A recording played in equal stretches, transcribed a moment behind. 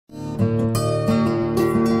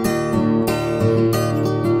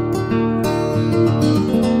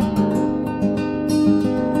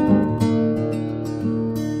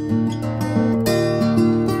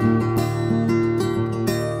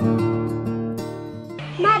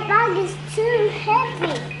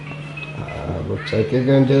Looks like you're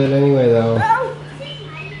going to do it anyway, though.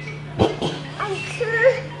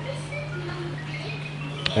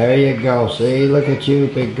 There you go. See, look at you,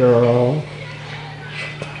 big girl.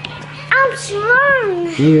 I'm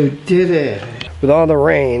strong. You did it. With all the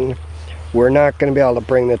rain, we're not going to be able to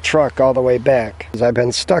bring the truck all the way back. I've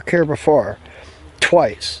been stuck here before,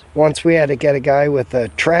 twice. Once we had to get a guy with a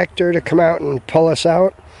tractor to come out and pull us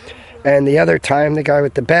out, and the other time the guy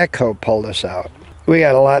with the backhoe pulled us out. We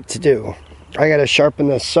got a lot to do. I got to sharpen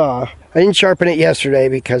this saw. I didn't sharpen it yesterday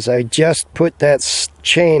because I just put that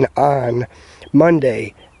chain on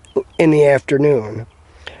Monday in the afternoon.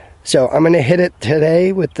 So I'm going to hit it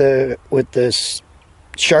today with this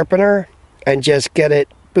sharpener and just get it,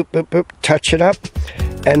 boop, boop, boop, touch it up,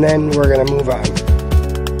 and then we're going to move on.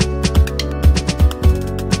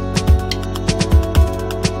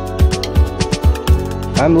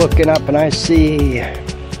 I'm looking up and I see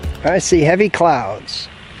heavy clouds.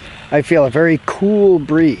 I feel a very cool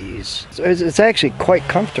breeze. It's actually quite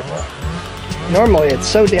comfortable. Normally it's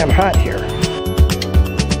so damn hot here.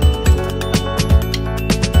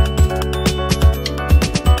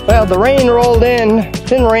 Well, the rain rolled in.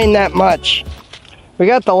 Didn't rain that much. We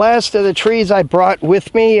got the last of the trees I brought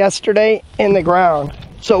with me yesterday in the ground.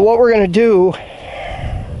 So what we're going to do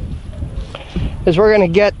is we're going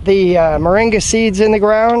to get the moringa seeds in the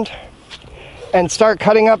ground and start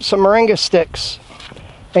cutting up some moringa sticks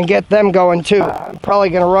and get them going too. I'm probably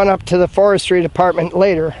going to run up to the forestry department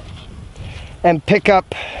later and pick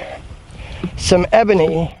up some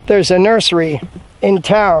ebony. There's a nursery in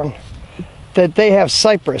town that they have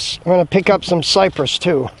cypress. I'm going to pick up some cypress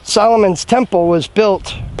too. Solomon's temple was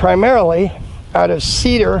built primarily out of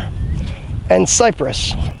cedar and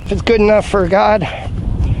cypress. If it's good enough for God,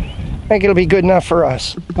 I think it'll be good enough for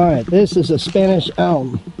us. Alright, this is a Spanish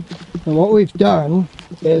elm. And what we've done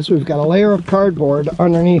is we've got a layer of cardboard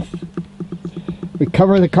underneath. We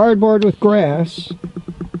cover the cardboard with grass.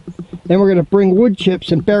 Then we're going to bring wood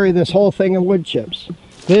chips and bury this whole thing in wood chips.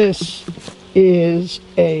 This is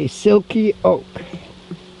a silky oak.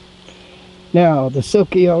 Now, the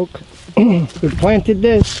silky oak, we planted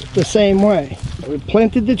this the same way. We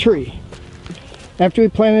planted the tree. After we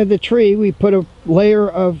planted the tree, we put a layer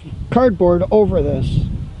of cardboard over this.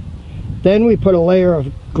 Then we put a layer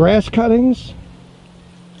of grass cuttings,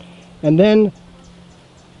 and then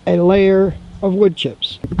a layer of wood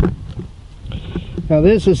chips. Now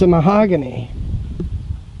this is a mahogany.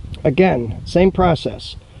 Again, same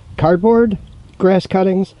process. Cardboard, grass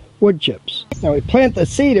cuttings, wood chips. Now we plant the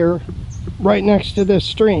cedar right next to this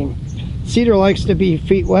stream. Cedar likes to be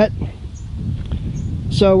feet wet,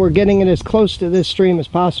 so we're getting it as close to this stream as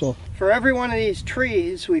possible. For every one of these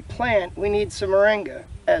trees we plant, we need some moringa.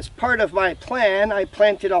 As part of my plan, I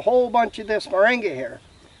planted a whole bunch of this moringa here.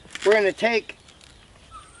 We're going to take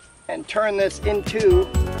and turn this into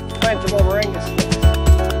plantable moringa sticks.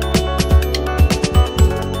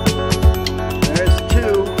 There's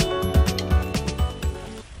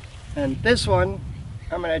 2. And this one,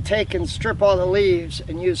 I'm going to take and strip all the leaves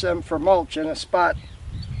and use them for mulch in a spot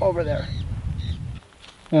over there.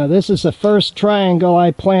 Now this is the first triangle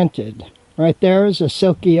I planted. Right there is a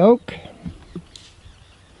silky oak.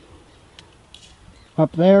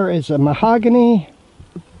 Up there is a mahogany,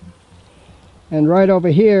 and right over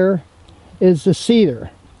here is the cedar.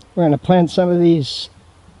 We're going to plant some of these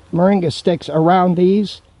moringa sticks around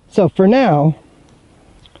these. So for now,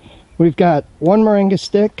 we've got one moringa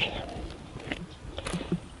stick,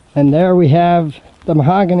 and there we have the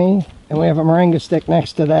mahogany, and we have a moringa stick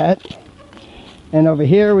next to that. And over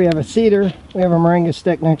here we have a cedar, we have a moringa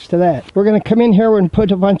stick next to that. We're going to come in here and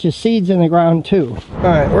put a bunch of seeds in the ground too.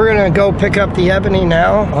 Alright, we're going to go pick up the ebony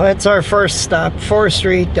now. Well, that's our first stop,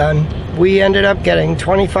 Forestry, done. We ended up getting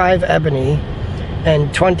 25 ebony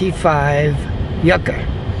and 25 yucca.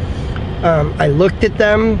 I looked at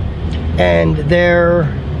them and they're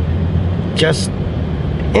just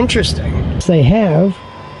interesting. They have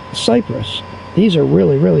cypress. These are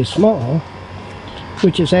really, really small,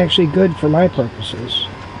 which is actually good for my purposes.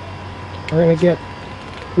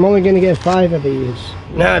 I'm only gonna get 5 of these.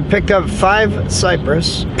 Now I picked up 5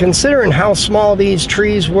 cypress. Considering how small these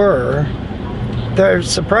trees were, they're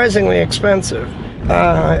surprisingly expensive.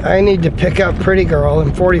 I need to pick up Pretty Girl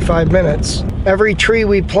in 45 minutes. Every tree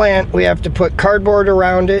we plant, we have to put cardboard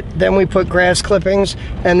around it, then we put grass clippings,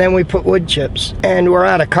 and then we put wood chips. And we're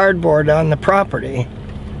out of cardboard on the property.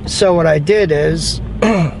 So what I did is,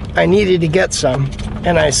 I needed to get some,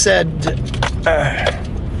 and I said,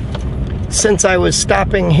 since I was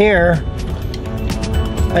stopping here,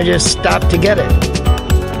 I just stopped to get it.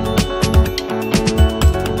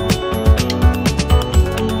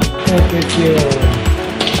 Look at you,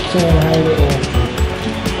 saying hi to Angie.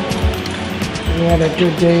 You had a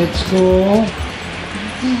good day at school?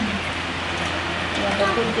 You had a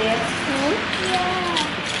good day at school? Yeah.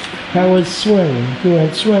 How was swimming? You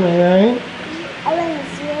went swimming, right? I went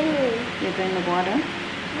swimming. You're going in the water?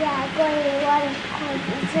 Yeah, going in the water.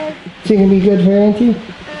 Is it gonna be good for Auntie?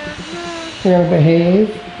 You're gonna behave?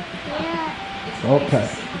 Yeah. Okay.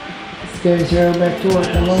 Guys, you're back to work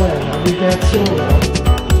on the land. I'll be back soon now.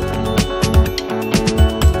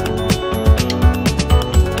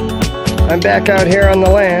 I'm back out here on the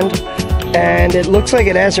land, and it looks like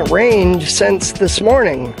it hasn't rained since this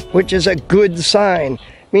morning, which is a good sign.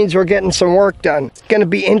 Means we're getting some work done. It's gonna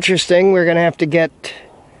be interesting. We're gonna have to get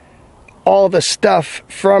all the stuff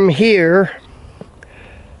from here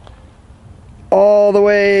all the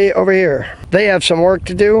way over here. They have some work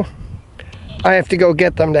to do. I have to go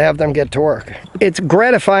get them to have them get to work. It's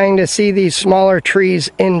gratifying to see these smaller trees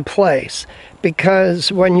in place,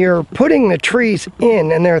 because when you're putting the trees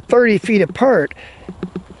in and they're 30 feet apart,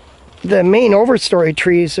 the main overstory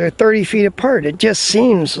trees are 30 feet apart. It just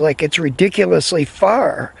seems like it's ridiculously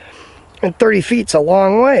far. And 30 feet's a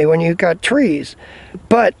long way when you've got trees.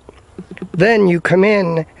 But then you come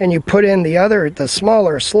in and you put in the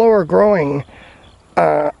smaller, slower growing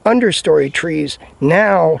understory trees.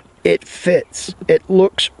 Now it fits. It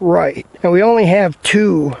looks right. And we only have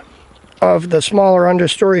 2 of the smaller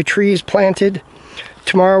understory trees planted.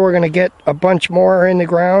 Tomorrow we're going to get a bunch more in the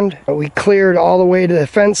ground. We cleared all the way to the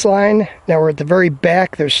fence line. Now we're at the very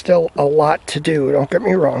back. There's still a lot to do, don't get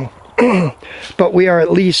me wrong. But we are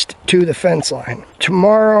at least to the fence line.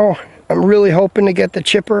 Tomorrow I'm really hoping to get the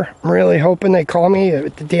chipper. I'm really hoping they call me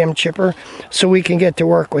at the damn chipper so we can get to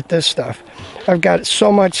work with this stuff. I've got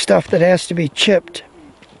so much stuff that has to be chipped,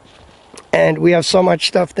 and we have so much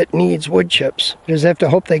stuff that needs wood chips. We just have to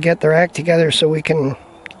hope they get their act together so we can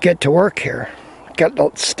get to work here.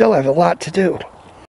 Still have a lot to do.